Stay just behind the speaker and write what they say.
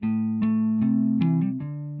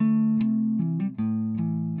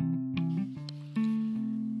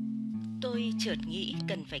Chợt nghĩ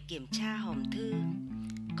cần phải kiểm tra hòm thư.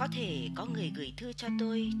 Có thể có người gửi thư cho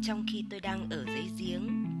tôi trong khi tôi đang ở dưới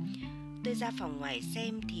giếng. Tôi ra phòng ngoài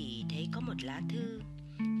xem thì thấy có một lá thư.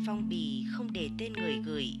 Phong bì không đề tên người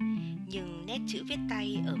gửi, nhưng nét chữ viết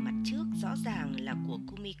tay ở mặt trước rõ ràng là của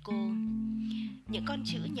Kumiko. Những con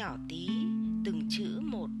chữ nhỏ tí, từng chữ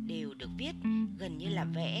một đều được viết gần như là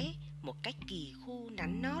vẽ, một cách kỳ khu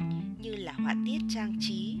nắn nót như là họa tiết trang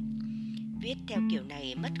trí. Viết theo kiểu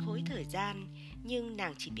này mất khối thời gian, nhưng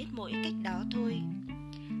nàng chỉ biết mỗi cách đó thôi.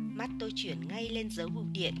 Mắt tôi chuyển ngay lên dấu bưu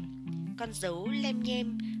điện. Con dấu lem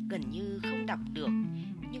nhem gần như không đọc được,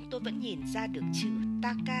 nhưng tôi vẫn nhìn ra được chữ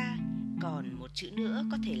Taka. Còn một chữ nữa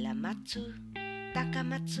có thể là Matsu.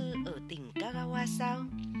 Takamatsu ở tỉnh Kagawa sao?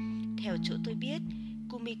 Theo chỗ tôi biết,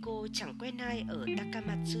 Kumiko chẳng quen ai ở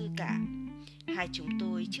Takamatsu cả. Hai chúng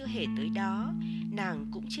tôi chưa hề tới đó. Nàng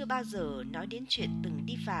cũng chưa bao giờ nói đến chuyện từng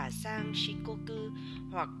đi phà sang Shikoku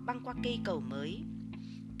hoặc băng qua cây cầu mới.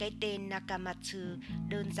 Cái tên Nakamatsu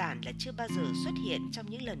đơn giản là chưa bao giờ xuất hiện trong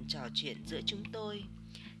những lần trò chuyện giữa chúng tôi.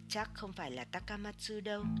 Chắc không phải là Takamatsu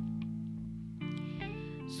đâu.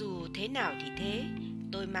 Dù thế nào thì thế,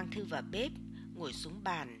 tôi mang thư vào bếp, ngồi xuống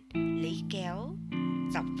bàn, lấy kéo,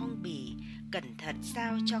 dọc phong bì, cẩn thận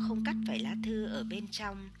sao cho không cắt phải lá thư ở bên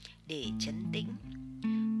trong để trấn tĩnh.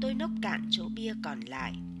 Tôi nốc cạn chỗ bia còn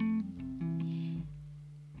lại.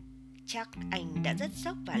 Chắc anh đã rất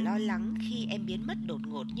sốc và lo lắng khi em biến mất đột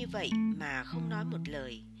ngột như vậy mà không nói một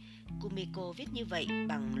lời. Kumiko viết như vậy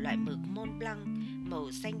bằng loại mực Mont Blanc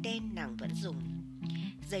màu xanh đen nàng vẫn dùng.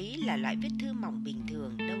 Giấy là loại viết thư mỏng bình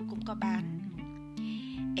thường, đâu cũng có bán.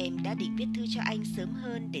 Em đã định viết thư cho anh sớm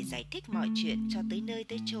hơn để giải thích mọi chuyện cho tới nơi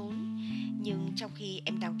tới chốn. Nhưng trong khi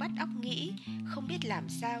em đang vắt óc nghĩ, không biết làm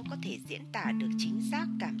sao có thể diễn tả được chính xác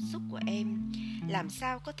cảm xúc của em, làm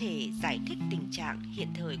sao có thể giải thích tình trạng hiện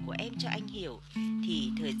thời của em cho anh hiểu,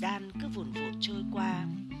 thì thời gian cứ vùn vụt trôi qua.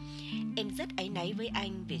 Em rất áy náy với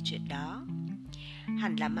anh về chuyện đó.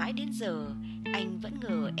 Hẳn là mãi đến giờ anh vẫn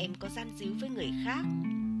ngờ em có gian díu với người khác.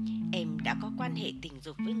 Em đã có quan hệ tình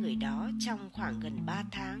dục với người đó trong khoảng gần 3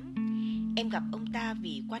 tháng. Em gặp ông ta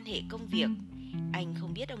vì quan hệ công việc. Anh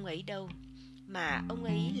không biết ông ấy đâu, mà ông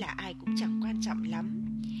ấy là ai cũng chẳng quan trọng lắm.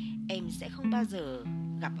 Em sẽ không bao giờ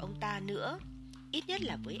gặp ông ta nữa. Ít nhất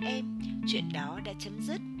là với em, chuyện đó đã chấm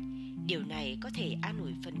dứt. Điều này có thể an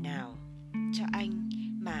ủi phần nào cho anh,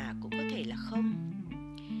 mà cũng có thể là không.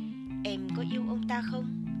 Em có yêu ông ta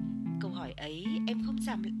không? Câu hỏi ấy em không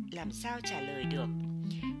làm sao trả lời được,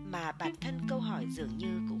 mà bản thân câu hỏi dường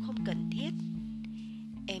như cũng không cần thiết.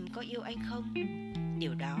 Em có yêu anh không?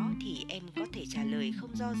 Điều đó thì em có thể trả lời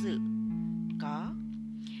không do dự. Có.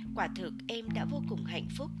 Quả thực em đã vô cùng hạnh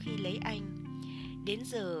phúc khi lấy anh. Đến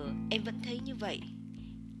giờ em vẫn thấy như vậy.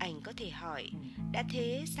 Anh có thể hỏi, đã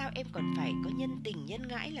thế sao em còn phải có nhân tình nhân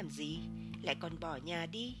ngãi làm gì, lại còn bỏ nhà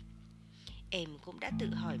đi? Em cũng đã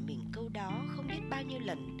tự hỏi mình câu đó không biết bao nhiêu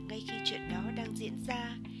lần ngay khi chuyện đó đang diễn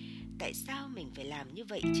ra. Tại sao mình phải làm như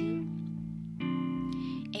vậy chứ?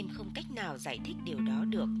 Em không cách nào giải thích điều đó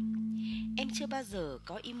được. Em chưa bao giờ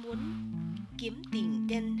có ý muốn kiếm tình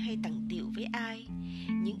nhân hay tằng tựu với ai.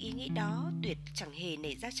 Những ý nghĩ đó tuyệt chẳng hề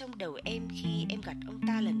nảy ra trong đầu em khi em gặp ông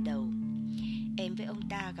ta lần đầu. Em với ông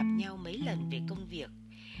ta gặp nhau mấy lần về công việc.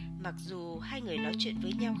 Mặc dù hai người nói chuyện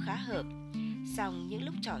với nhau khá hợp, song những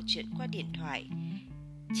lúc trò chuyện qua điện thoại,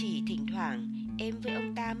 chỉ thỉnh thoảng em với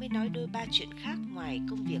ông ta mới nói đôi ba chuyện khác ngoài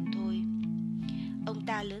công việc thôi. Ông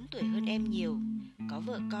ta lớn tuổi hơn em nhiều, có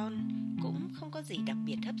vợ con, cũng không có gì đặc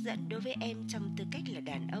biệt hấp dẫn đối với em trong tư cách là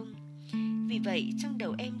đàn ông. Vì vậy trong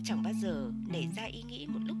đầu em chẳng bao giờ nảy ra ý nghĩ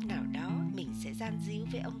một lúc nào đó mình sẽ gian díu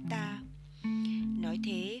với ông ta. Nói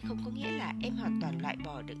thế không có nghĩa là em hoàn toàn loại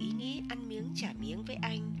bỏ được ý nghĩ ăn miếng trả miếng với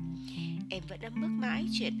anh. Em vẫn ấm ức mãi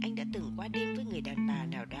chuyện anh đã từng qua đêm với người đàn bà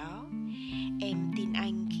nào đó. Em tin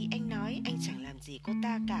anh khi anh nói anh chẳng làm gì cô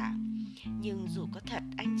ta cả. Nhưng dù có thật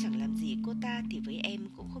anh chẳng làm gì cô ta thì với em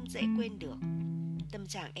cũng không dễ quên được. Tâm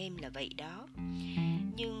trạng em là vậy đó.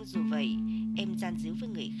 Nhưng dù vậy, em gian díu với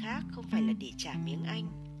người khác không phải là để trả miếng anh.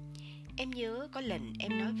 Em nhớ có lần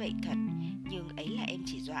em nói vậy thật, nhưng ấy là em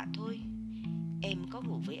chỉ dọa thôi. Em có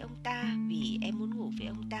ngủ với ông ta vì em muốn ngủ với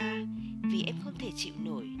ông ta, vì em không thể chịu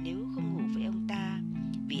nổi nếu không ngủ với ông ta,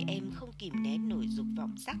 vì em không kìm nén nổi dục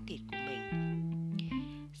vọng xác thịt của mình.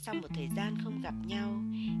 Sau một thời gian không gặp nhau,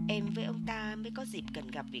 em với ông ta mới có dịp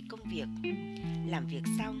cần gặp vì công việc. Làm việc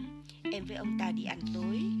xong, em với ông ta đi ăn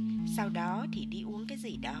tối, sau đó thì đi uống cái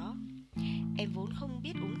gì đó. Em vốn không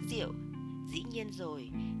biết uống rượu, dĩ nhiên rồi,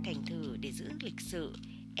 thành thử để giữ lịch sự,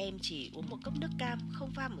 em chỉ uống một cốc nước cam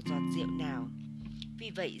không pha một giọt rượu nào. Vì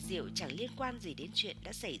vậy rượu chẳng liên quan gì đến chuyện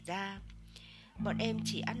đã xảy ra. Bọn em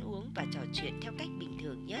chỉ ăn uống và trò chuyện theo cách bình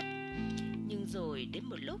thường nhất. Nhưng rồi đến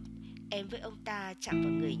một lúc, em với ông ta chạm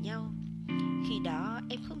vào người nhau. Khi đó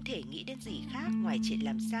em không thể nghĩ đến gì khác ngoài chuyện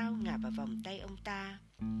làm sao ngả vào vòng tay ông ta.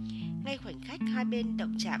 Ngay khoảnh khắc hai bên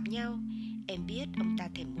động chạm nhau, em biết ông ta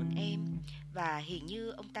thèm muốn em, và hình như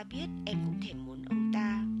ông ta biết em cũng thèm muốn ông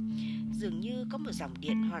ta. Dường như có một dòng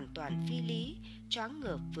điện hoàn toàn phi lý, choáng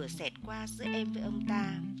ngợp vừa xẹt qua giữa em với ông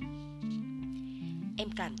ta. Em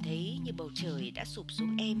cảm thấy như bầu trời đã sụp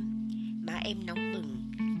xuống em. Má em nóng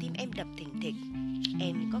bừng, tim em đập thình thịch.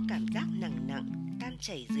 Em có cảm giác nặng nặng, tan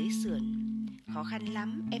chảy dưới sườn. Khó khăn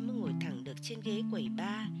lắm em mới ngồi thẳng được trên ghế quầy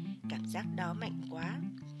bar. Cảm giác đó mạnh quá.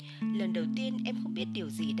 Lần đầu tiên em không biết điều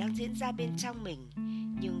gì đang diễn ra bên trong mình,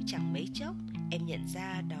 nhưng chẳng mấy chốc em nhận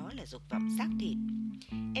ra đó là dục vọng xác thịt.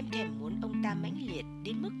 Em thèm muốn ông ta mãnh liệt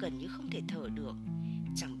đến mức gần như không thể thở được.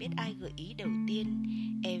 Chẳng biết ai gợi ý đầu tiên.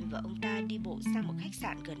 Em và ông ta đi bộ sang một khách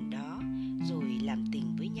sạn gần đó, rồi làm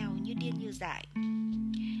tình với nhau như điên như dại.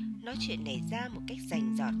 Nói chuyện này ra một cách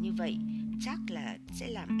rành rọt như vậy chắc là sẽ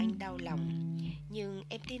làm anh đau lòng. Nhưng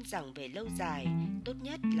em tin rằng về lâu dài, tốt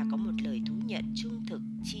nhất là có một lời thú nhận trung thực,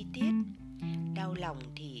 chi tiết. Đau lòng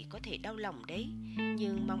thì có thể đau lòng đấy,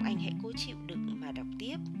 nhưng mong anh hãy cố chịu đựng mà đọc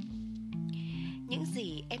tiếp. Những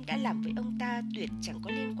gì em đã làm với ông ta tuyệt chẳng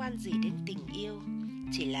có liên quan gì đến tình yêu.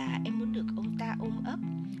 Chỉ là em muốn được ông ta ôm ấp,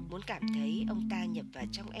 muốn cảm thấy ông ta nhập vào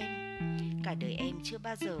trong em. Cả đời em chưa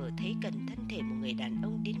bao giờ thấy cần thân thể một người đàn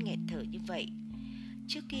ông đến nghẹt thở như vậy.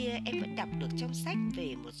 Trước kia em vẫn đọc được trong sách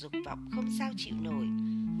về một dục vọng không sao chịu nổi,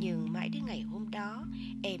 nhưng mãi đến ngày hôm đó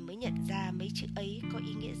em mới nhận ra mấy chữ ấy có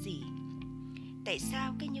ý nghĩa gì. Tại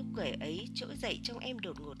sao cái nhu cầu ấy trỗi dậy trong em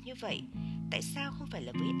đột ngột như vậy? Tại sao không phải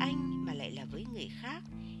là với anh mà lại là với người khác?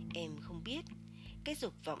 Em không biết. Cái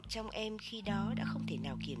dục vọng trong em khi đó đã không thể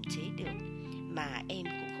nào kiềm chế được, mà em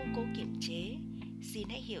cũng không cố kiềm chế. Xin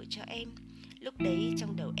hãy hiểu cho em. Lúc đấy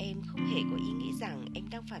trong đầu em không hề có ý nghĩ rằng em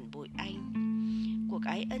đang phản bội anh. Cuộc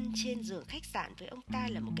ái ân trên giường khách sạn với ông ta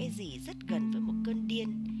là một cái gì rất gần với một cơn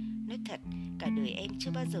điên. Nói thật, cả đời em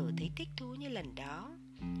chưa bao giờ thấy thích thú như lần đó.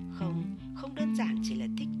 Không đơn giản chỉ là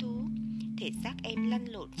thích thú. Thể xác em lăn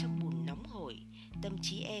lộn trong bùn nóng hổi. Tâm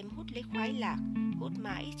trí em hút lấy khoái lạc, hút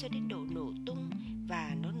mãi cho đến độ nổ tung,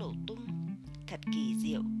 và nó nổ tung. Thật kỳ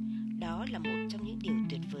diệu. Đó là một trong những điều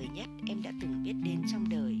tuyệt vời nhất em đã từng biết đến trong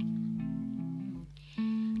đời.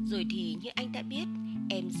 Rồi thì như anh đã biết,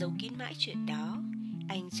 em giấu kín mãi chuyện đó.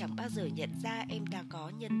 Anh chẳng bao giờ nhận ra em đã có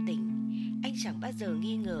nhân tình. Anh chẳng bao giờ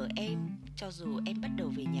nghi ngờ em, cho dù em bắt đầu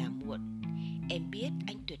về nhà muộn. Em biết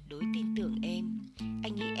anh tuyệt đối tin tưởng em.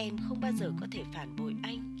 Anh nghĩ em không bao giờ có thể phản bội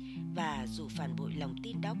anh. Và dù phản bội lòng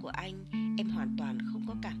tin đó của anh, em hoàn toàn không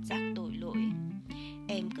có cảm giác tội lỗi.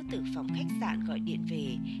 Em cứ từ phòng khách sạn gọi điện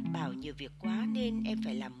về, bảo nhiều việc quá nên em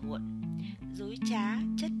phải làm muộn. Dối trá,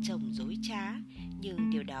 chất chồng dối trá, nhưng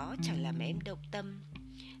điều đó chẳng làm em động tâm.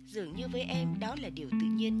 Dường như với em đó là điều tự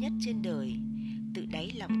nhiên nhất trên đời. Tự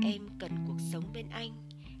đáy lòng em cần cuộc sống bên anh.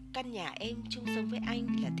 Căn nhà em chung sống với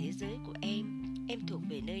anh là thế giới của em thuộc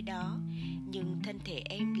về nơi đó. Nhưng thân thể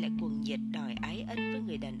em lại cuồng nhiệt đòi ái ân với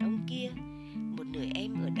người đàn ông kia. Một nửa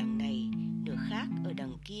em ở đằng này, nửa khác ở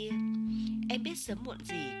đằng kia. Em biết sớm muộn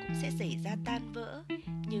gì cũng sẽ xảy ra tan vỡ.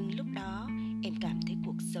 Nhưng lúc đó em cảm thấy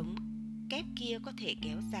cuộc sống kép kia có thể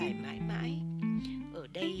kéo dài mãi mãi. Ở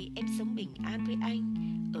đây em sống bình an với anh,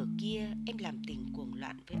 ở kia em làm tình cuồng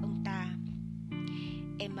loạn với ông ta.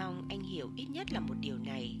 Em mong anh hiểu ít nhất là một điều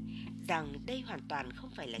này, rằng đây hoàn toàn không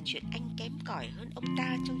phải là chuyện anh kém cỏi hơn ông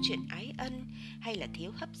ta trong chuyện ái ân, hay là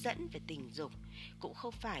thiếu hấp dẫn về tình dục. Cũng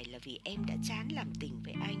không phải là vì em đã chán làm tình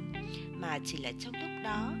với anh, mà chỉ là trong lúc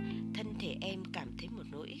đó thân thể em cảm thấy một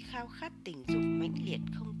nỗi khao khát tình dục mãnh liệt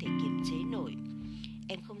không thể kiềm chế nổi.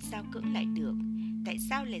 Em không sao cưỡng lại được. Tại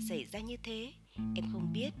sao lại xảy ra như thế? Em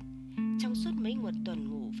không biết. Trong suốt mấy tuần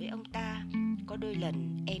ngủ với ông ta, có đôi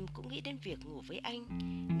lần em cũng nghĩ đến việc ngủ với anh.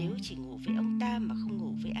 Nếu chỉ ngủ với ông ta mà không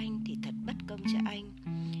ngủ với anh thì thật bất công cho anh.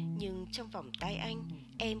 Nhưng trong vòng tay anh,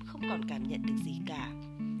 em không còn cảm nhận được gì cả.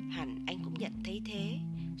 Hẳn anh cũng nhận thấy thế.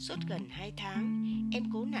 Suốt gần 2 tháng, em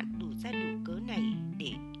cố nặn đủ ra đủ cớ này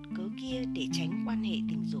để cớ kia để tránh quan hệ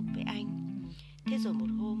tình dục với anh. Thế rồi một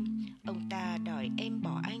hôm, ông ta đòi em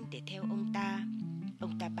bỏ anh để theo ông ta.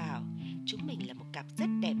 Ông ta bảo chúng mình là một cặp rất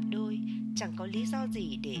đẹp đôi, chẳng có lý do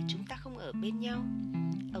gì để chúng ta không ở bên nhau.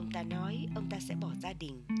 Ông ta nói ông ta sẽ bỏ gia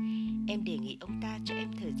đình. Em đề nghị ông ta cho em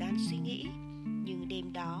thời gian suy nghĩ. Nhưng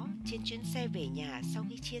đêm đó, trên chuyến xe về nhà sau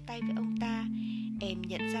khi chia tay với ông ta, em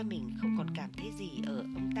nhận ra mình không còn cảm thấy gì ở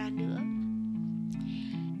ông ta nữa.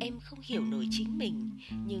 Em không hiểu nổi chính mình.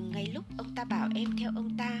 Nhưng ngay lúc ông ta bảo em theo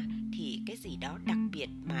ông ta, thì cái gì đó đặc biệt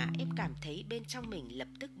mà em cảm thấy bên trong mình lập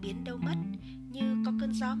tức biến đâu mất. Như có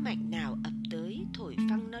cơn gió mạnh nào ập tới, thổi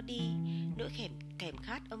phăng nó đi. Nỗi thèm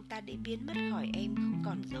khát ông ta đã biến mất khỏi em không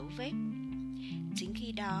còn dấu vết. Chính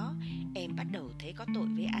khi đó, em bắt đầu thấy có tội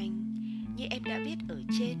với anh. Như em đã viết ở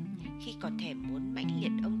trên, khi còn thèm muốn mãnh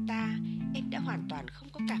liệt ông ta, em đã hoàn toàn không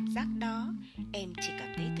có cảm giác đó. Em chỉ cảm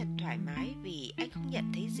thấy thật thoải mái vì anh không nhận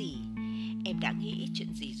thấy gì. Em đã nghĩ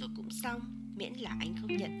chuyện gì rồi cũng xong, miễn là anh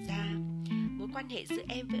không nhận ra. Mối quan hệ giữa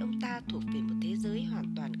em với ông ta thuộc về một thế giới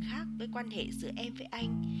hoàn toàn khác với quan hệ giữa em với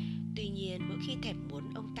anh. Tuy nhiên, mỗi khi thèm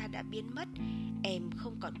muốn ông ta đã biến mất, em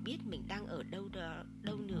không còn biết mình đang ở đâu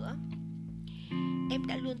nữa. Em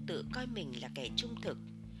đã luôn tự coi mình là kẻ trung thực.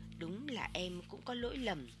 Đúng là em cũng có lỗi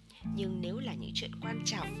lầm, nhưng nếu là những chuyện quan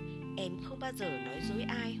trọng, em không bao giờ nói dối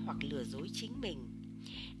ai hoặc lừa dối chính mình.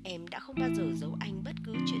 Em đã không bao giờ giấu anh bất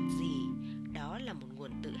cứ chuyện gì. Đó là một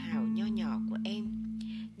nguồn tự hào nho nhỏ của em.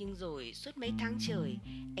 Nhưng rồi suốt mấy tháng trời,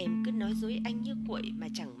 em cứ nói dối anh như quậy mà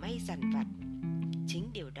chẳng may dằn vặt. Chính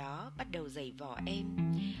điều đó bắt đầu giày vò em.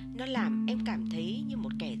 Nó làm em cảm thấy như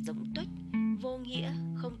một kẻ rỗng tuếch, vô nghĩa,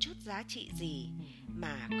 không chút giá trị gì.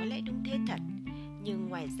 Mà có lẽ đúng thế thật. Nhưng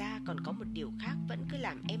ngoài ra còn có một điều khác vẫn cứ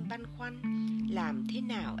làm em băn khoăn. Làm thế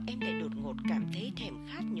nào em lại đột ngột cảm thấy thèm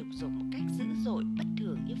khát nhục dục một cách dữ dội, bất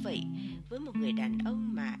thường như vậy với một người đàn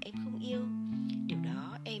ông mà em không yêu? Điều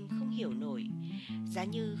đó em không hiểu nổi. Giá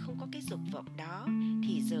như không có cái dục vọng đó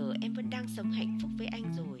thì giờ em vẫn đang sống hạnh phúc với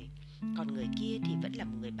anh rồi. Còn người kia thì vẫn là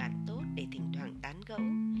một người bạn tốt để thỉnh thoảng tán gẫu.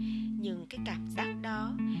 Nhưng cái cảm giác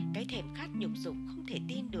đó, cái thèm khát nhục dục không thể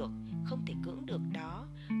tin được, không thể cưỡng được đó,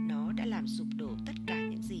 nó đã làm sụp đổ tất cả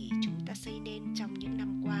những gì chúng ta xây nên trong những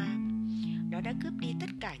năm qua. Nó đã cướp đi tất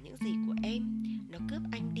cả những gì của em. Nó cướp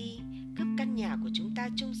anh đi, cướp căn nhà của chúng ta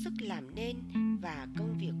chung sức làm nên và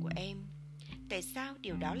công việc của em. Tại sao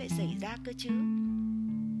điều đó lại xảy ra cơ chứ?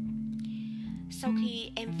 Sau khi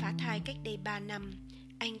em phá thai cách đây 3 năm,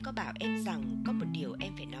 anh có bảo em rằng có một điều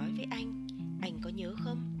em phải nói với anh. Anh có nhớ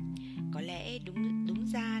không? Có lẽ đúng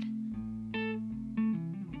ra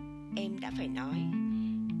em đã phải nói.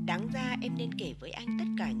 Đáng ra em nên kể với anh tất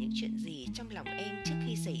cả những chuyện gì trong lòng em trước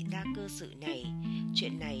khi xảy ra cơ sự này.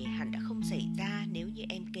 Chuyện này hẳn đã không xảy ra nếu như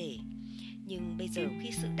em kể. Nhưng bây giờ khi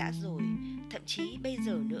sự đã rồi, thậm chí bây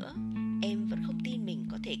giờ nữa, em vẫn không tin mình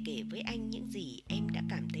có thể kể với anh những gì em đã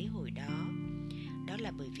cảm thấy hồi đó. Đó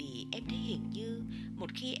là bởi vì em thấy hình như một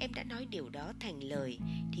khi em đã nói điều đó thành lời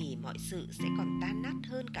thì mọi sự sẽ còn tan nát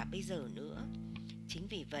hơn cả bây giờ nữa. Chính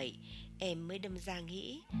vì vậy, em mới đâm ra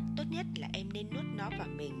nghĩ tốt nhất là em nên nuốt nó vào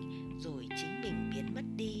mình rồi chính mình biến mất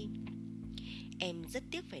đi. Em rất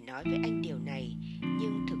tiếc phải nói với anh điều này,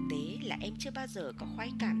 nhưng thực tế là em chưa bao giờ có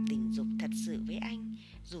khoái cảm tình dục thật sự với anh,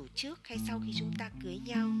 dù trước hay sau khi chúng ta cưới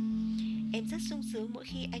nhau. Em rất sung sướng mỗi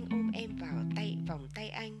khi anh ôm em vào vòng tay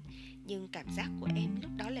anh, nhưng cảm giác của em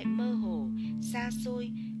lúc đó lại mơ hồ, xa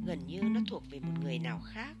xôi, gần như nó thuộc về một người nào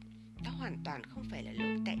khác. Đó hoàn toàn không phải là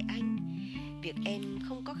lỗi tại anh. Việc em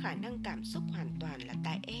không có khả năng cảm xúc hoàn toàn là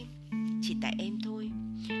tại em, chỉ tại em thôi.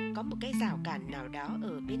 Có một cái rào cản nào đó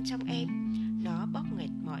ở bên trong em, nó bóp nghẹt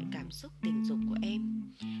mọi cảm xúc tình dục của em.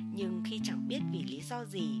 Nhưng khi chẳng biết vì lý do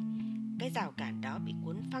gì, cái rào cản đó bị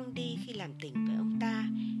cuốn phăng đi khi làm tình với ông ta.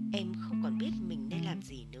 Em không còn biết mình nên làm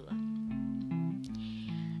gì nữa.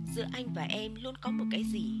 Giữa anh và em luôn có một cái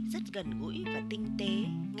gì rất gần gũi và tinh tế.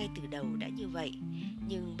 Ngay từ đầu đã như vậy,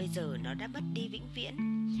 nhưng bây giờ nó đã mất đi vĩnh viễn.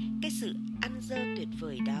 Cái sự ăn dơ tuyệt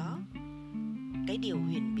vời đó, cái điều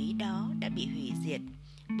huyền bí đó đã bị hủy diệt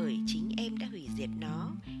bởi chính em đã hủy diệt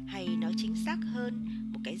nó. Hay nói chính xác hơn,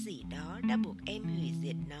 một cái gì đó đã buộc em hủy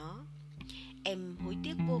diệt nó. Em hối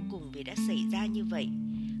tiếc vô cùng vì đã xảy ra như vậy.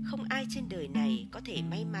 Không ai trên đời này có thể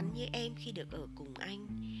may mắn như em khi được ở cùng anh.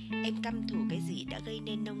 Em căm thù cái gì đã gây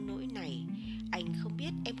nên nông nỗi này. Anh không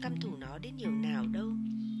biết em căm thù nó đến nhường nào đâu.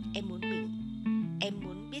 Em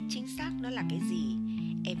muốn biết chính xác nó là cái gì.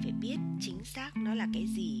 Em phải biết chính xác nó là cái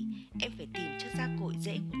gì. Em phải tìm cho ra cội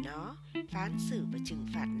rễ của nó, phán xử và trừng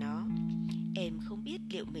phạt nó. Em không biết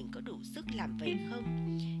liệu mình có đủ sức làm vậy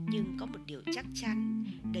không. Nhưng có một điều chắc chắn,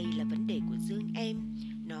 đây là vấn đề của riêng em.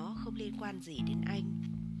 Nó không liên quan gì đến anh.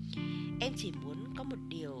 Em chỉ muốn có một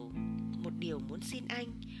điều muốn xin anh.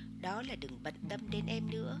 Đó là đừng bận tâm đến em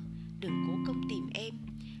nữa. Đừng cố công tìm em.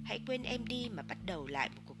 Hãy quên em đi mà bắt đầu lại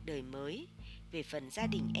một cuộc đời mới. Về phần gia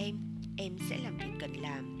đình em sẽ làm việc cần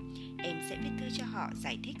làm. Em sẽ viết thư cho họ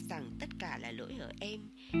giải thích rằng tất cả là lỗi ở em,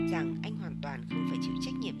 rằng anh hoàn toàn không phải chịu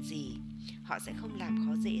trách nhiệm gì. Họ sẽ không làm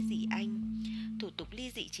khó dễ gì anh. Thủ tục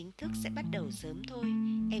ly dị chính thức sẽ bắt đầu sớm thôi.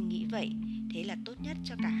 Em nghĩ vậy. Thế là tốt nhất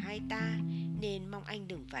cho cả hai ta, nên mong anh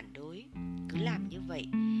đừng phản đối. Cứ làm như vậy.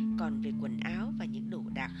 Còn về quần áo và những đồ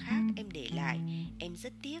đạc khác em để lại, em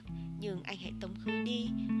rất tiếc, nhưng anh hãy tống khứ đi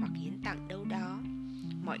hoặc hiến tặng đâu đó.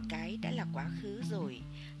 Mọi cái đã là quá khứ rồi.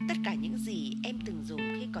 Tất cả những gì em từng dùng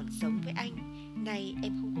khi còn sống với anh, nay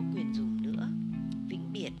em không có quyền dùng nữa.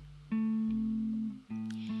 Vĩnh biệt.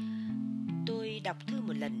 Tôi đọc thư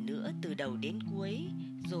một lần nữa từ đầu đến cuối,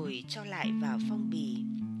 rồi cho lại vào phong bì.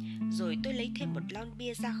 Rồi tôi lấy thêm một lon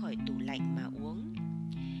bia ra khỏi tủ lạnh mà uống.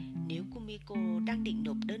 Nếu Kumiko đang định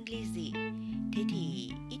nộp đơn ly dị, thế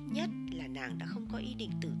thì ít nhất là nàng đã không có ý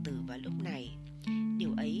định tự tử vào lúc này.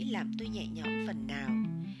 Điều ấy làm tôi nhẹ nhõm phần nào.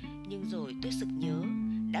 Nhưng rồi tôi sực nhớ,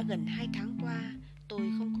 đã gần 2 tháng qua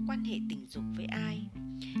tôi không có quan hệ tình dục với ai.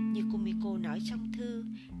 Như Kumiko nói trong thư,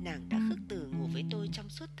 nàng đã khước từ ngủ với tôi trong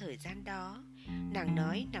suốt thời gian đó. Nàng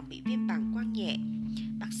nói nàng bị viêm bàng quang nhẹ.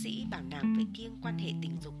 Bác sĩ bảo nàng phải kiêng quan hệ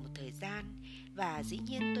tình dục một thời gian. Và dĩ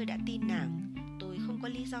nhiên tôi đã tin nàng. Tôi không có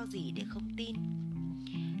lý do gì để không tin.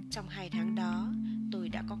 Trong 2 tháng đó, tôi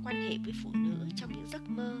đã có quan hệ với phụ nữ trong những giấc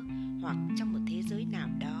mơ, hoặc trong một thế giới nào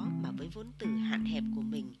đó mà với vốn từ hạn hẹp của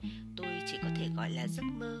mình tôi chỉ có thể gọi là giấc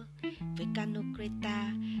mơ, với Cano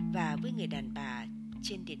Creta và với người đàn bà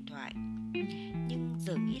trên điện thoại. Nhưng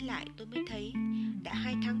giờ nghĩ lại tôi mới thấy, đã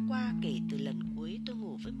 2 tháng qua kể từ lần cuối tôi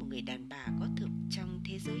ngủ với một người đàn bà có thực trong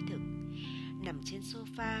thế giới thực. Nằm trên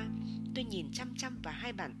sofa, tôi nhìn chăm chăm vào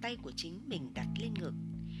 2 bàn tay của chính mình đặt lên ngực.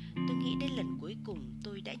 Tôi nghĩ đến lần cuối cùng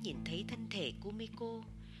tôi đã nhìn thấy thân thể Kumiko.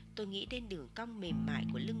 Tôi nghĩ đến đường cong mềm mại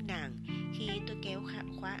của lưng nàng khi tôi kéo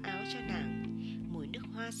khóa áo cho nàng, mùi nước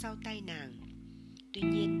hoa sau tay nàng. Tuy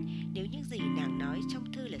nhiên, nếu những gì nàng nói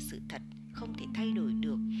trong thư là sự thật, không thể thay đổi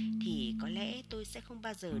được, thì có lẽ tôi sẽ không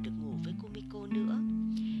bao giờ được ngủ với Kumiko nữa.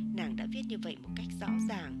 Nàng đã viết như vậy một cách rõ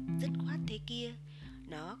ràng, dứt khoát thế kia.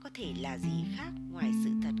 Nó có thể là gì khác ngoài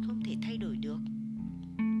sự thật không thể thay đổi được.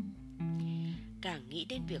 Càng nghĩ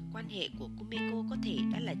đến việc quan hệ của Kumiko có thể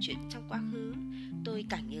đã là chuyện trong quá khứ, tôi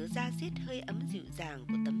càng nhớ ra diết hơi ấm dịu dàng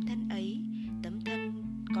của tấm thân ấy, tấm thân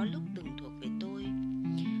có lúc từng thuộc về tôi.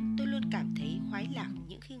 Tôi luôn cảm thấy khoái lạc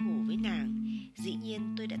những khi ngủ với nàng. Dĩ nhiên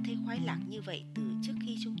tôi đã thấy khoái lạc như vậy từ trước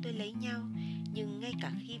khi chúng tôi lấy nhau. Nhưng ngay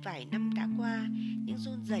cả khi vài năm đã qua, những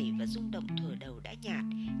run rẩy và rung động thuở đầu đã nhạt,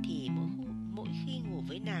 thì mỗi khi ngủ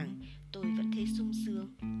với nàng, tôi vẫn thấy sung sướng.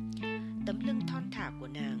 Tấm lưng thon thả của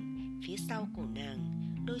nàng, phía sau cổ nàng,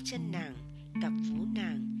 đôi chân nàng, cặp vú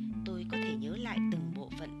nàng, tôi có thể nhớ lại từng bộ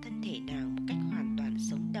phận thân thể nàng một cách hoàn toàn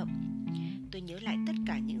sống động. Tôi nhớ lại tất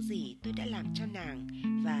cả những gì tôi đã làm cho nàng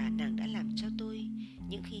và nàng đã làm cho tôi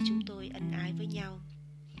những khi chúng tôi ân ái với nhau.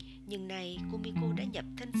 Nhưng nay Kumiko đã nhập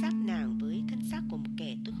thân xác nàng với thân xác của một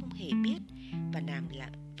kẻ tôi không hề biết,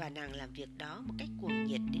 và nàng làm việc đó một cách cuồng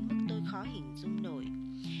nhiệt đến mức tôi khó hình dung nổi.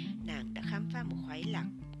 Nàng đã khám phá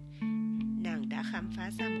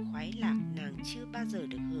ra một khoái lạc nàng chưa bao giờ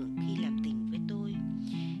được hưởng khi làm tình với tôi.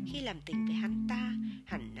 Khi làm tình với hắn ta,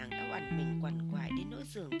 hẳn nàng đã oằn mình quằn quại đến nỗi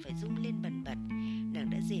giường phải rung lên bần bật. Nàng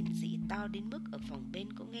đã rền rĩ to đến mức ở phòng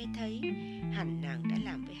bên cũng nghe thấy. Hẳn nàng đã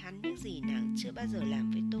làm với hắn những gì nàng chưa bao giờ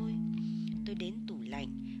làm với tôi. Tôi đến tủ lạnh,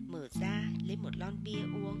 mở ra, lấy một lon bia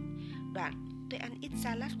uống. Đoạn tôi ăn ít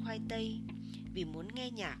salad khoai tây. Vì muốn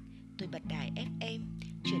nghe nhạc, tôi bật đài FM,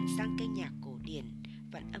 chuyển sang kênh nhạc cổ điển,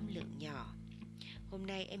 vặn âm lượng nhỏ. Hôm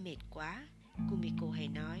nay em mệt quá, Kumiko hay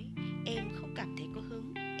nói. Em không cảm thấy có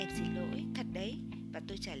hứng. Em xin lỗi, thật đấy. Và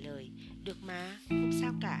tôi trả lời, được mà, không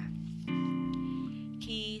sao cả.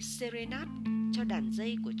 Khi Serenade cho đàn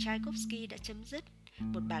dây của Tchaikovsky đã chấm dứt,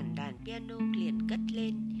 một bản đàn piano liền cất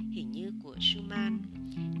lên, hình như của Schumann.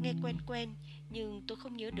 Nghe quen quen, nhưng tôi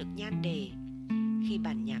không nhớ được nhan đề. Khi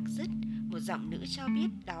bản nhạc dứt, một giọng nữ cho biết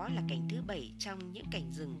đó là cảnh thứ 7 trong những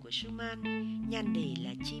cảnh rừng của Schumann. Nhan đề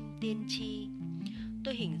là Chim Tiên Tri.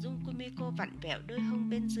 Tôi hình dung Kumiko vặn vẹo đôi hông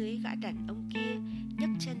bên dưới gã đàn ông kia, nhấc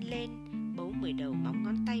chân lên, bấu 10 đầu móng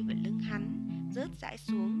ngón tay vào lưng hắn, rớt rãi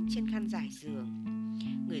xuống trên khăn trải giường.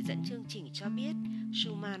 Người dẫn chương trình cho biết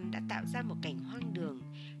Schumann đã tạo ra một cảnh hoang đường,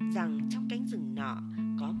 rằng trong cánh rừng nọ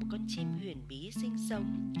có một con chim huyền bí sinh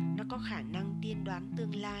sống, nó có khả năng tiên đoán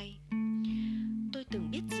tương lai. Tôi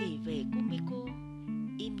từng biết gì về Kumiko?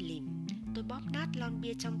 Im lìm, tôi bóp nát lon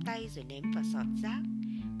bia trong tay rồi ném vào sọt rác.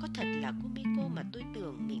 Có thật là Kumiko mà tôi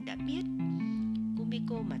tưởng mình đã biết,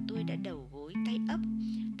 Kumiko mà tôi đã đầu gối tay ấp,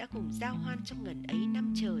 đã cùng giao hoan trong ngần ấy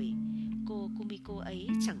năm trời. Cô Kumiko ấy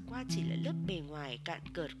chẳng qua chỉ là lớp bề ngoài cạn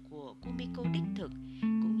cợt của Kumiko đích thực,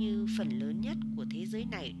 cũng như phần lớn nhất của thế giới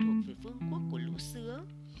này thuộc về vương quốc của lũ sứa.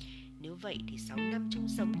 Nếu vậy thì 6 năm chung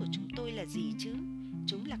sống của chúng tôi là gì chứ?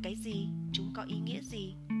 Chúng là cái gì? Chúng có ý nghĩa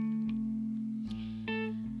gì?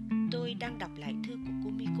 Tôi đang đọc lại thư của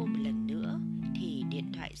Kumiko một lần nữa thì điện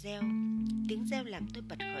thoại reo. Tiếng reo làm tôi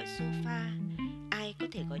bật khỏi sofa. Ai có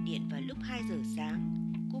thể gọi điện vào lúc 2 giờ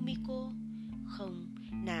sáng? Kumiko? Không,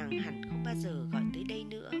 nàng hẳn không bao giờ gọi tới đây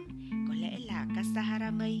nữa. Có lẽ là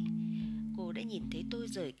Kasahara Mei. Cô cô đã nhìn thấy tôi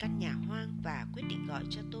rời căn nhà hoang và quyết định gọi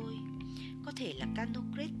cho tôi. Có thể là Cano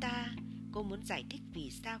Creta, cô muốn giải thích vì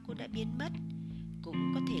sao cô đã biến mất.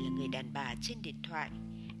 Cũng có thể là người đàn bà trên điện thoại,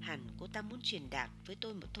 hẳn cô ta muốn truyền đạt với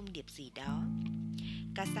tôi một thông điệp gì đó.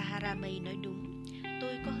 Kasaharamei nói đúng,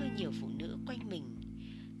 tôi có hơi nhiều phụ nữ quanh mình.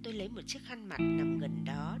 Tôi lấy một chiếc khăn mặt nằm gần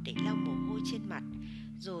đó để lau mồ hôi trên mặt,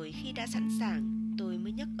 rồi khi đã sẵn sàng, tôi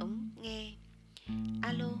mới nhấc ống nghe.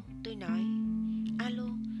 Alo, tôi nói. Alo,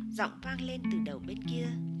 giọng vang lên từ đầu bên kia.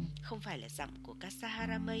 Không phải là giọng của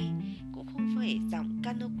Kasaharamei, cũng không phải giọng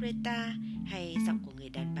Cano Creta hay giọng của người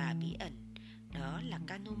đàn bà bí ẩn. Đó là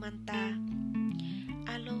Kano Manta.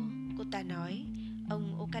 Alo, cô ta nói.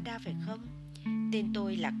 Ông Okada phải không? Tên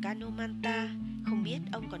tôi là Kano Manta. Không biết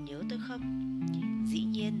ông còn nhớ tôi không? Dĩ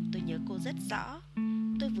nhiên tôi nhớ cô rất rõ.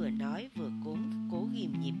 Tôi vừa nói vừa cố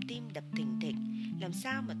ghìm nhịp tim đập thình thịch. Làm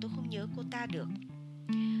sao mà tôi không nhớ cô ta được?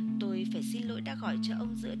 Tôi phải xin lỗi đã gọi cho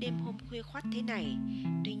ông giữa đêm hôm khuya khoắt thế này.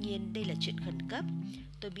 Tuy nhiên đây là chuyện khẩn cấp.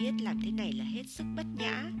 Tôi biết làm thế này là hết sức bất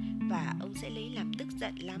nhã và ông sẽ lấy làm tức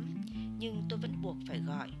giận lắm. Nhưng tôi vẫn buộc phải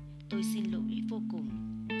gọi. Tôi xin lỗi vô cùng.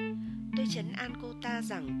 Tôi trấn an cô ta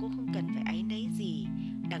rằng cô không cần phải áy náy